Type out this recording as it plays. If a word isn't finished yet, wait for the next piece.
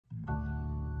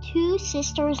Two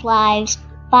Sisters' Lives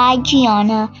by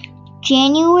Gianna,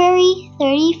 January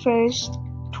 31st,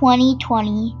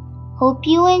 2020. Hope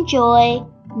you enjoy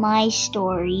my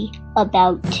story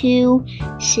about two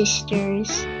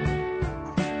sisters.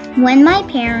 When my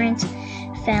parents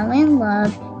fell in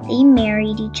love, they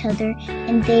married each other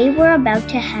and they were about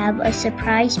to have a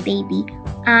surprise baby.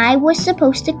 I was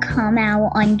supposed to come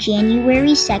out on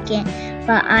January 2nd,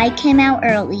 but I came out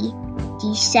early,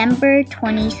 December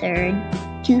 23rd,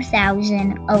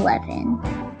 2011.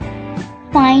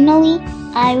 Finally,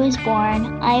 I was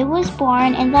born. I was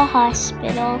born in the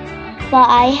hospital, but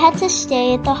I had to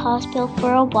stay at the hospital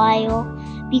for a while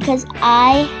because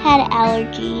I had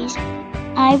allergies.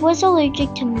 I was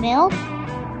allergic to milk,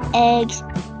 eggs,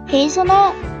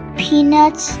 hazelnut,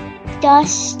 peanuts,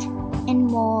 dust, and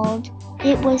mold.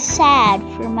 It was sad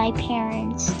for my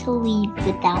parents to leave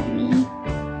without me.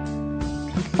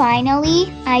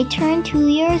 Finally, I turned 2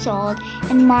 years old,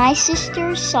 and my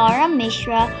sister Saara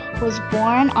was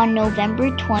born on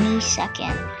November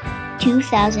 22nd,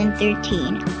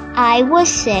 2013. I was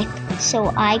sick,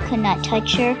 so I could not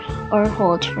touch her or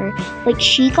hold her, but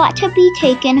she got to be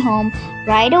taken home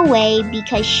right away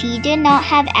because she did not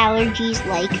have allergies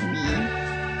like me.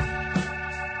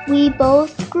 We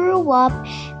both grew up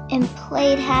and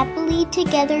played happily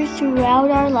together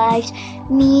throughout our lives.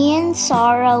 Me and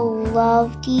Saara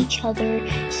loved each other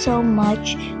so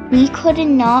much. We could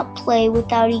not play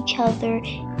without each other.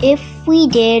 If we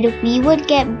did, we would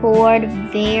get bored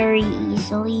very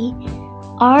easily.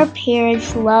 Our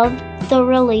parents loved the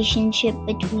relationship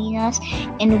between us,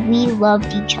 and we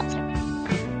loved each other.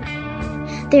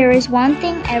 There is one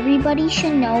thing everybody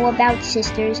should know about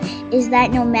sisters is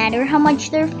that no matter how much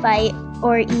they fight,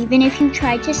 or even if you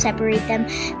try to separate them,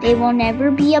 they will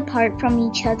never be apart from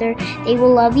each other. They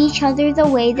will love each other the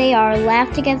way they are,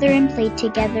 laugh together and play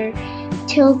together.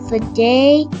 Till the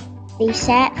day they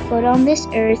set foot on this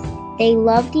earth, they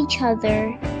loved each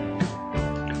other.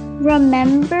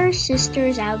 Remember,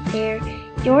 sisters out there,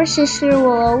 your sister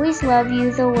will always love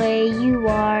you the way you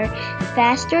are.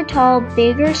 Fast or tall,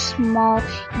 big or small,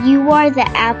 you are the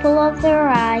apple of their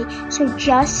eye. So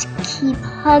just keep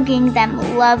hugging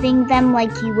them, loving them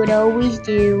like you would always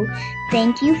do.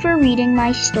 Thank you for reading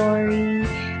my story.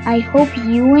 I hope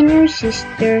you and your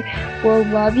sister will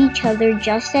love each other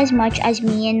just as much as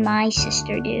me and my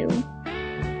sister do.